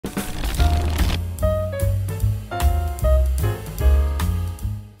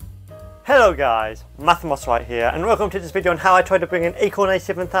Hello guys, Musselwhite here, and welcome to this video on how I tried to bring an Acorn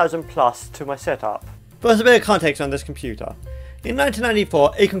A7000 Plus to my setup. First, a bit of context on this computer. In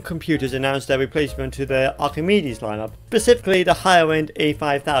 1994, Acorn Computers announced their replacement to their Archimedes lineup, specifically the higher-end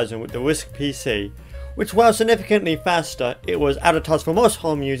A5000 with the RISC PC, which, while significantly faster, it was out of touch for most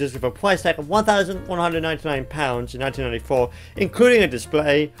home users with a price tag of £1,199 in 1994, including a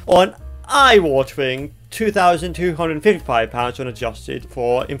display, or an eye-watering £2,255 when adjusted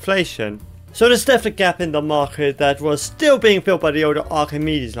for inflation. So this left a gap in the market that was still being filled by the older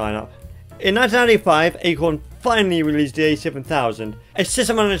Archimedes lineup. In 1995, Acorn finally released the A7000, a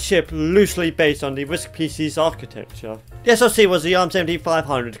system on a chip loosely based on the RISC PC's architecture. The SoC was the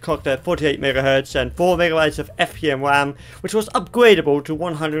ARM7500 clocked at 48MHz and 4MB of FPM RAM, which was upgradable to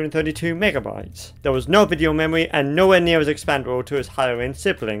 132MB. There was no video memory and nowhere near as expandable to its higher end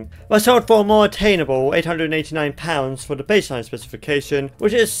sibling, but sold for a more attainable £889 for the baseline specification,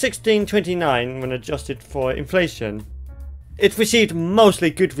 which is $1,629 when adjusted for inflation. It received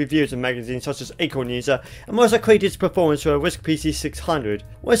mostly good reviews in magazines such as Acorn User, and most equated its performance to a RISC PC 600,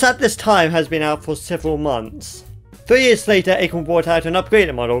 which at this time has been out for several months. 3 years later, Acorn brought out an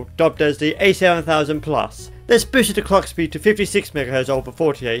upgraded model, dubbed as the A7000 Plus. This boosted the clock speed to 56MHz over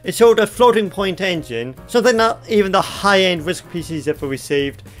 48. It showed a floating point engine, something not even the high-end RISC PCs ever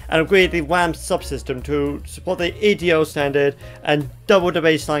received, and upgraded the RAM subsystem to support the EDO standard and double the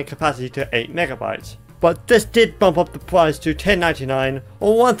baseline capacity to 8MB. But this did bump up the price to $1,099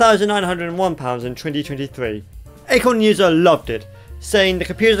 or £1,901 in 2023. Acorn User loved it, saying the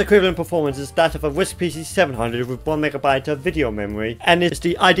computer's equivalent performance is that of a RISC PC 700 with 1MB of video memory, and is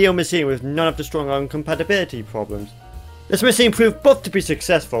the ideal machine with none of the strong compatibility problems. This machine proved both to be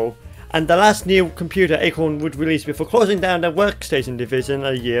successful, and the last new computer Acorn would release before closing down their workstation division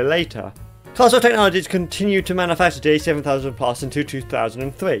a year later. Castle Technologies continued to manufacture the A7000 Plus until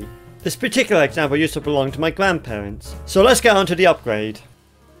 2003. This particular example used to belong to my grandparents. So let's get on to the upgrade.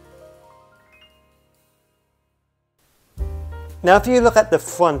 Now if you look at the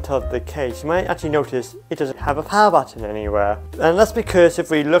front of the case, you might actually notice it doesn't have a power button anywhere. And that's because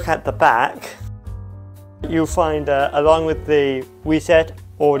if we look at the back, you'll find along with the reset,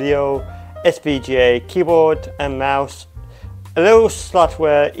 audio, SVGA, keyboard and mouse, a little slot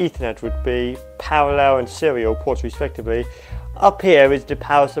where Ethernet would be, parallel and serial ports respectively. Up here is the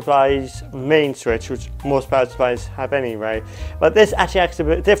power supply's main switch, which most power supplies have anyway. But this actually acts a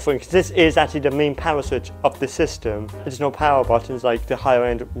bit different because this is actually the main power switch of the system. There's no power buttons like the higher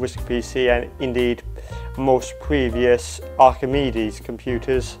end RISC PC and indeed most previous Archimedes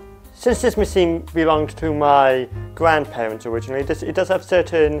computers. Since this machine belonged to my grandparents originally, it does have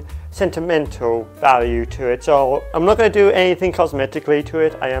certain sentimental value to it, so I'm not going to do anything cosmetically to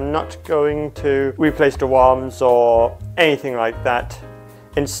it. I am not going to replace the ROMs or anything like that.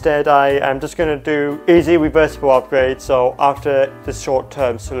 Instead, I am just going to do easy reversible upgrades, so after the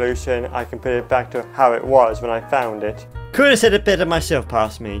short-term solution, I can put it back to how it was when I found it. Couldn't have said it better myself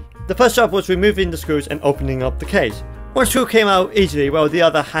past me. The first job was removing the screws and opening up the case. One screw came out easily while the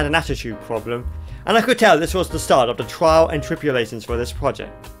other had an attitude problem, and I could tell this was the start of the trial and tribulations for this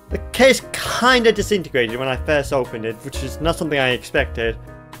project. The case kinda disintegrated when I first opened it, which is not something I expected.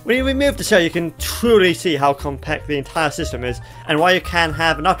 When you remove the shell, you can truly see how compact the entire system is and why you can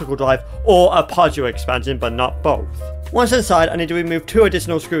have an optical drive or a podular expansion but not both. Once inside, I need to remove 2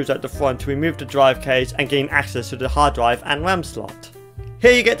 additional screws at the front to remove the drive case and gain access to the hard drive and RAM slot.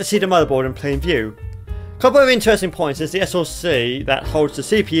 Here you get to see the motherboard in plain view. Couple of interesting points is the SoC that holds the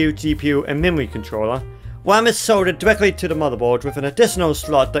CPU, GPU and memory controller. RAM is soldered directly to the motherboard with an additional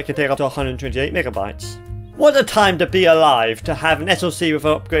slot that can take up to 128MB. What a time to be alive to have an SoC with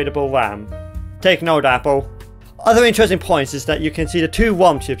upgradable RAM. Take note, Apple. Other interesting points is that you can see the 2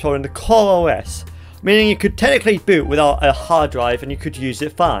 ROM chips holding the Core OS, meaning you could technically boot without a hard drive and you could use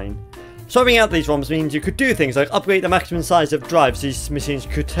it fine. Swapping out these ROMs means you could do things like upgrade the maximum size of drives these machines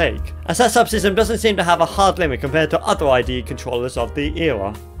could take, as that subsystem doesn't seem to have a hard limit compared to other IDE controllers of the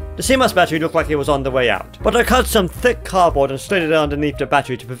era. The CMOS battery looked like it was on the way out, but I cut some thick cardboard and slid it underneath the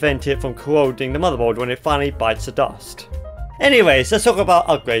battery to prevent it from corroding the motherboard when it finally bites the dust. Anyways, let's talk about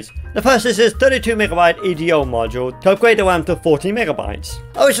upgrades. The first is this 32MB EDO module to upgrade the RAM to 40MB.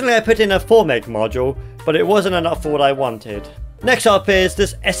 Originally I put in a 4MB module, but it wasn't enough for what I wanted. Next up is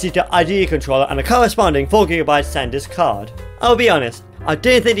this SD to IDE controller and a corresponding 4GB SanDisk card. I'll be honest, I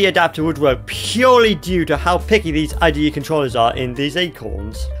didn't think the adapter would work purely due to how picky these IDE controllers are in these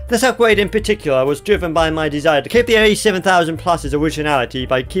Acorns. This upgrade in particular was driven by my desire to keep the A7000 Plus's originality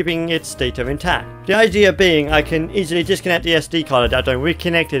by keeping its data intact. The idea being I can easily disconnect the SD card adapter and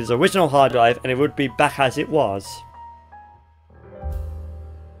reconnect its original hard drive and it would be back as it was.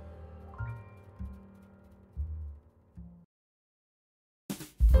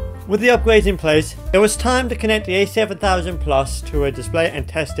 With the upgrades in place, it was time to connect the A7000 Plus to a display and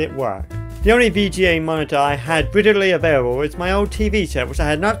test it work. The only VGA monitor I had readily available was my old TV set, which I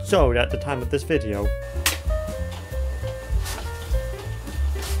had not sold at the time of this video.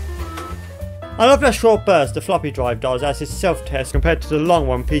 I love the short burst the floppy drive does as its self-test compared to the long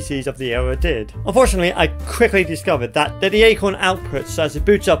one PCs of the era did. Unfortunately, I quickly discovered that the Acorn output as it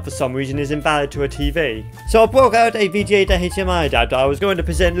boots up for some reason is invalid to a TV. So I broke out a VGA to HDMI adapter I was going to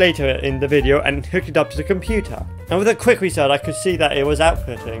present later in the video and hooked it up to the computer. And with a quick reset I could see that it was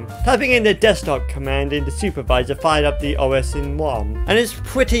outputting. Typing in the desktop command in the supervisor fired up the OS in ROM, and it's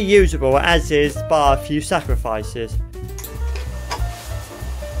pretty usable as is, bar a few sacrifices.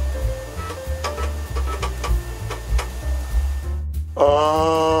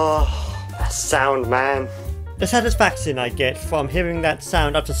 Oh, that sound, man. The satisfaction I get from hearing that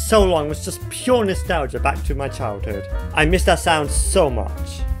sound after so long was just pure nostalgia back to my childhood. I miss that sound so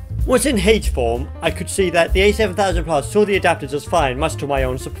much. Once in H form, I could see that the A7000 Plus saw the adapter just fine, much to my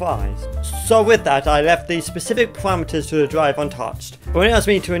own surprise. So with that, I left the specific parameters to the drive untouched. But when it asked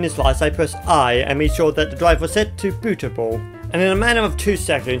me to initialize, I pressed I and made sure that the drive was set to bootable. And in a matter of 2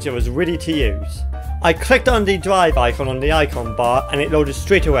 seconds, it was ready to use. I clicked on the drive icon on the icon bar and it loaded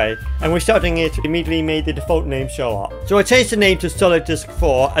straight away, and restarting it immediately made the default name show up. So I changed the name to Solid Disk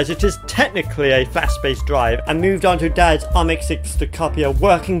 4 as it is technically a flash-based drive, and moved on to Dad's ARM6 to copy a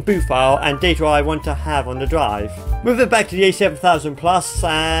working boot file and data I want to have on the drive. Moving back to the A7000 Plus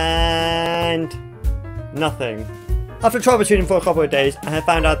and nothing. After troubleshooting for a couple of days, I had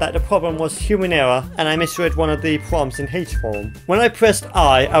found out that the problem was human error and I misread one of the prompts in H form. When I pressed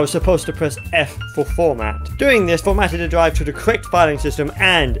I was supposed to press F for format. Doing this formatted the drive to the correct filing system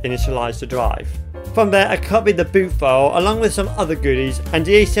and initialized the drive. From there I copied the boot file along with some other goodies, and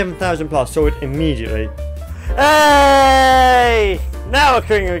the A7000 Plus saw it immediately. Hey! Now we're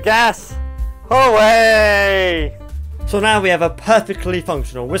cooking with gas! Away! So now we have a perfectly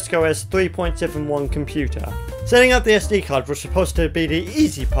functional RISC-OS 3.71 computer. Setting up the SD card was supposed to be the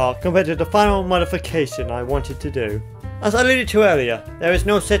easy part compared to the final modification I wanted to do. As I alluded to earlier, there is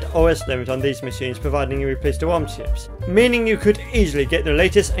no set OS limit on these machines providing you replace the ROM chips, meaning you could easily get the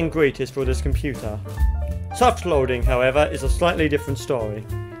latest and greatest for this computer. Soft loading, however, is a slightly different story.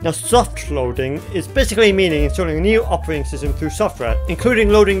 Now, soft loading is basically meaning installing a new operating system through software, including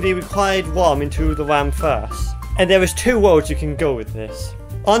loading the required ROM into the RAM first. And there is 2 roads you can go with this.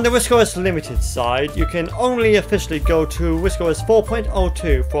 On the RISC-OS Limited side, you can only officially go to RISC-OS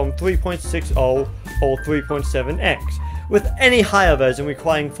 4.02 from 3.60 or 3.7x, with any higher version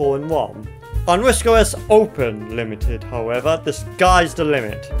requiring 4 in ROM. On RISC-OS Open Limited, however, the sky's the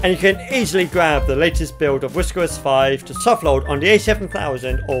limit, and you can easily grab the latest build of RISC-OS 5 to softload on the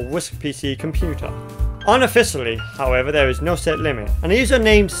A7000 or RISC PC computer. Unofficially, however, there is no set limit, and a user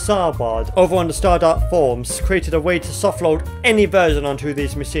named Sarwad over on the Stardart forums created a way to softload any version onto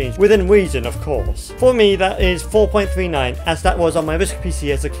these machines, within reason of course. For me that is 4.39, as that was on my RISC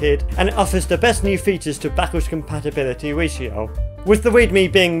PC as a kid, and it offers the best new features to backwards compatibility ratio. With the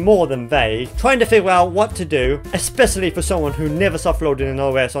readme being more than vague, trying to figure out what to do, especially for someone who never softloaded an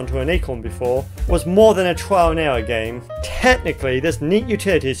OS onto an Acorn before, was more than a trial and error game. Technically, this neat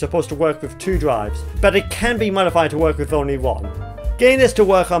utility is supposed to work with 2 drives, but it can be modified to work with only 1. Getting this to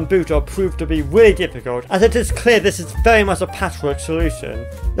work on boot up proved to be really difficult, as it is clear this is very much a patchwork solution.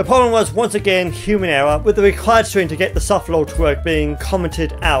 The problem was once again human error, with the required string to get the softload to work being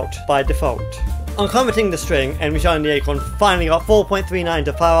commented out by default. On commenting the string and restarting the Acorn finally got 4.39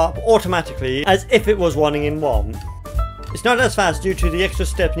 to fire up automatically as if it was running in ROM. It's not as fast due to the extra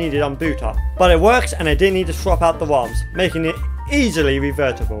steps needed on boot up, but it works and I didn't need to swap out the ROMs, making it easily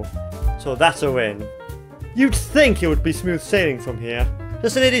revertible. So that's a win. You'd think it would be smooth sailing from here.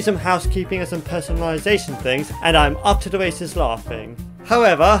 Just needed some housekeeping and some personalization things and I'm up to the races laughing.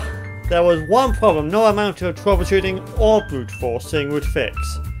 However, there was one problem no amount of troubleshooting or brute forcing would fix,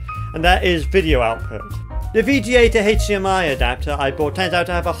 and that is video output. The VGA to HDMI adapter I bought turns out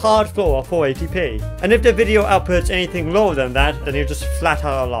to have a hard floor of 480p, and if the video output's anything lower than that, then you'll just flat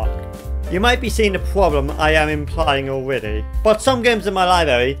out a lock. You might be seeing the problem I am implying already, but some games in my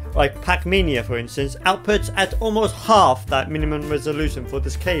library, like Pac-Mania for instance, outputs at almost half that minimum resolution for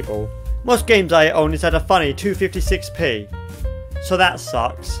this cable. Most games I own is at a funny 256p, so that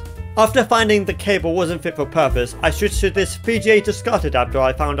sucks. After finding the cable wasn't fit for purpose, I switched to this VGA to SCART adapter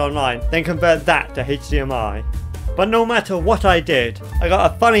I found online, then convert that to HDMI. But no matter what I did, I got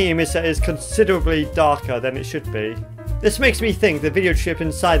a funny image that is considerably darker than it should be. This makes me think the video chip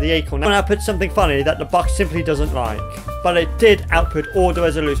inside the Acorn outputs something funny that the box simply doesn't like. But it did output all the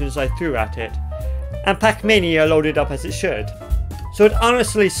resolutions I threw at it, and Pac-Mania loaded up as it should. So So it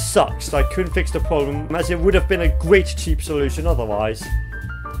honestly sucks that I couldn't fix the problem, as it would have been a great cheap solution otherwise.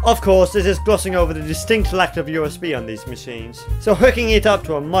 Of course, this is glossing over the distinct lack of USB on these machines, so hooking it up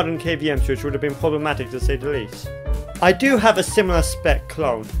to a modern KVM switch would have been problematic to say the least. I do have a similar spec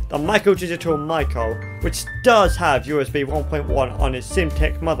clone, the Micro Digital Micro, which does have USB 1.1 on its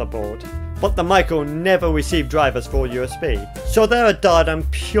Simtech motherboard, but the Micro never received drivers for USB, so they're a dud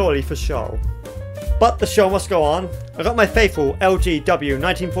and purely for show. But the show must go on. I got my faithful LG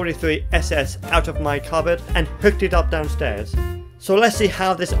W1943 SS out of my cupboard and hooked it up downstairs. So let's see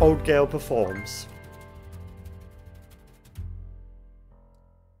how this old girl performs.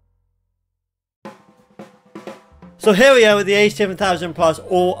 So here we are with the A7000 Plus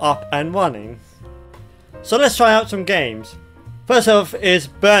all up and running. So let's try out some games. First off is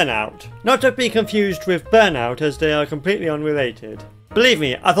Burnout. Not to be confused with Burnout, as they are completely unrelated. Believe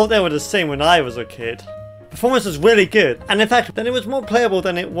me, I thought they were the same when I was a kid. Performance was really good, and in fact then it was more playable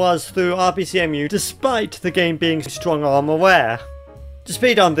than it was through RPCMU, despite the game being strong arm aware. The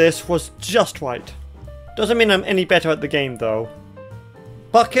speed on this was just right. Doesn't mean I'm any better at the game though.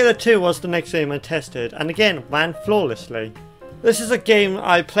 Bot Killer 2 was the next game I tested, and again ran flawlessly. This is a game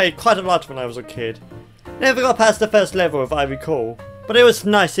I played quite a lot when I was a kid. Never got past the first level if I recall, but it was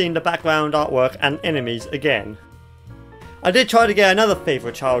nice seeing the background artwork and enemies again. I did try to get another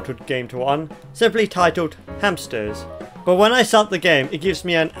favourite childhood game to run, simply titled Hamsters, but when I start the game it gives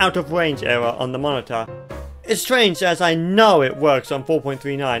me an out of range error on the monitor. It's strange, as I know it works on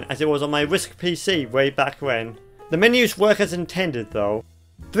 4.39 as it was on my RISC PC way back when. The menus work as intended though.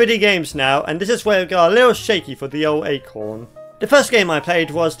 3D games now, and this is where it got a little shaky for the old Acorn. The first game I played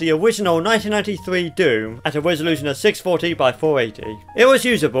was the original 1993 Doom at a resolution of 640 by 480. It was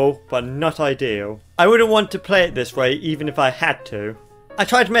usable, but not ideal. I wouldn't want to play it this way even if I had to. I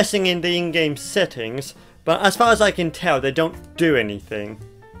tried messing in the in-game settings, but as far as I can tell they don't do anything.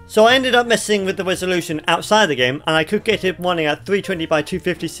 So I ended up messing with the resolution outside the game, and I could get it running at 320 by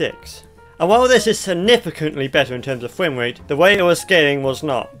 256. And while this is significantly better in terms of frame rate, the way it was scaling was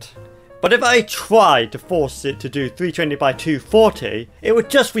not. But if I tried to force it to do 320 by 240, it would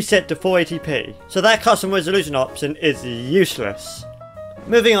just reset to 480p, so that custom resolution option is useless.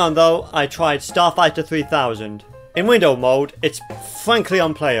 Moving on though, I tried Starfighter 3000. In window mode, it's frankly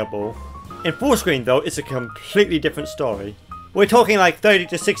unplayable. In full screen though, it's a completely different story. We're talking like 30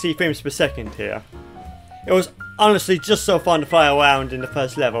 to 60 frames per second here. It was honestly just so fun to fly around in the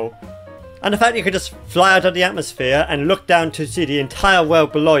first level. And the fact you could just fly out of the atmosphere and look down to see the entire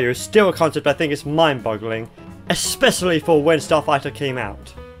world below you is still a concept I think is mind-boggling, especially for when Starfighter came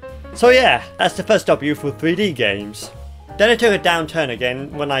out. So yeah, that's the first W for 3D games. Then it took a downturn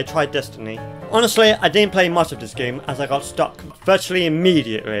again when I tried Destiny. Honestly, I didn't play much of this game as I got stuck virtually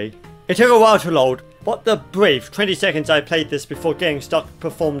immediately. It took a while to load, but the brief 20 seconds I played this before getting stuck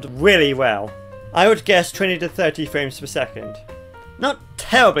performed really well. I would guess 20 to 30 frames per second. Not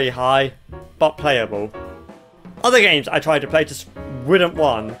terribly high, but playable. Other games I tried to play just wouldn't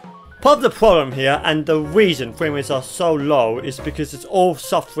run. Part of the problem here, and the reason frame rates are so low, is because it's all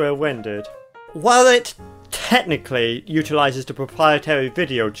software rendered. While it technically utilises the proprietary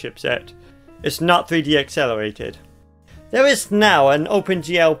video chipset, it's not 3D accelerated. There is now an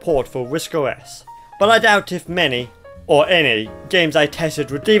OpenGL port for RISC-OS, but I doubt if many, or any, games I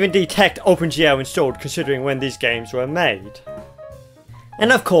tested would even detect OpenGL installed considering when these games were made.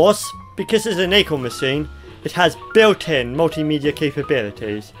 And of course, because it's an Acorn machine, it has built-in multimedia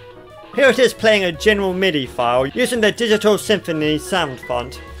capabilities. Here it is playing a general MIDI file using the Digital Symphony sound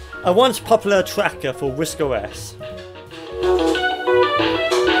font, a once popular tracker for RISC-OS.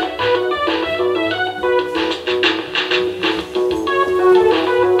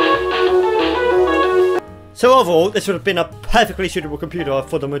 So overall, this would have been a perfectly suitable computer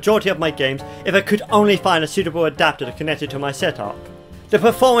for the majority of my games if I could only find a suitable adapter to connect it to my setup. The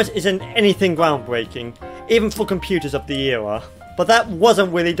performance isn't anything groundbreaking, even for computers of the era, but that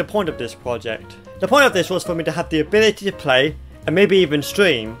wasn't really the point of this project. The point of this was for me to have the ability to play, and maybe even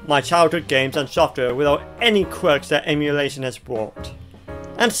stream, my childhood games and software without any quirks that emulation has brought.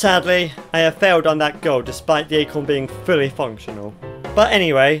 And sadly, I have failed on that goal despite the Acorn being fully functional. But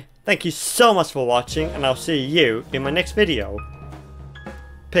anyway, thank you so much for watching, and I'll see you in my next video.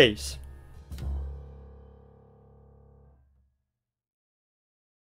 Peace.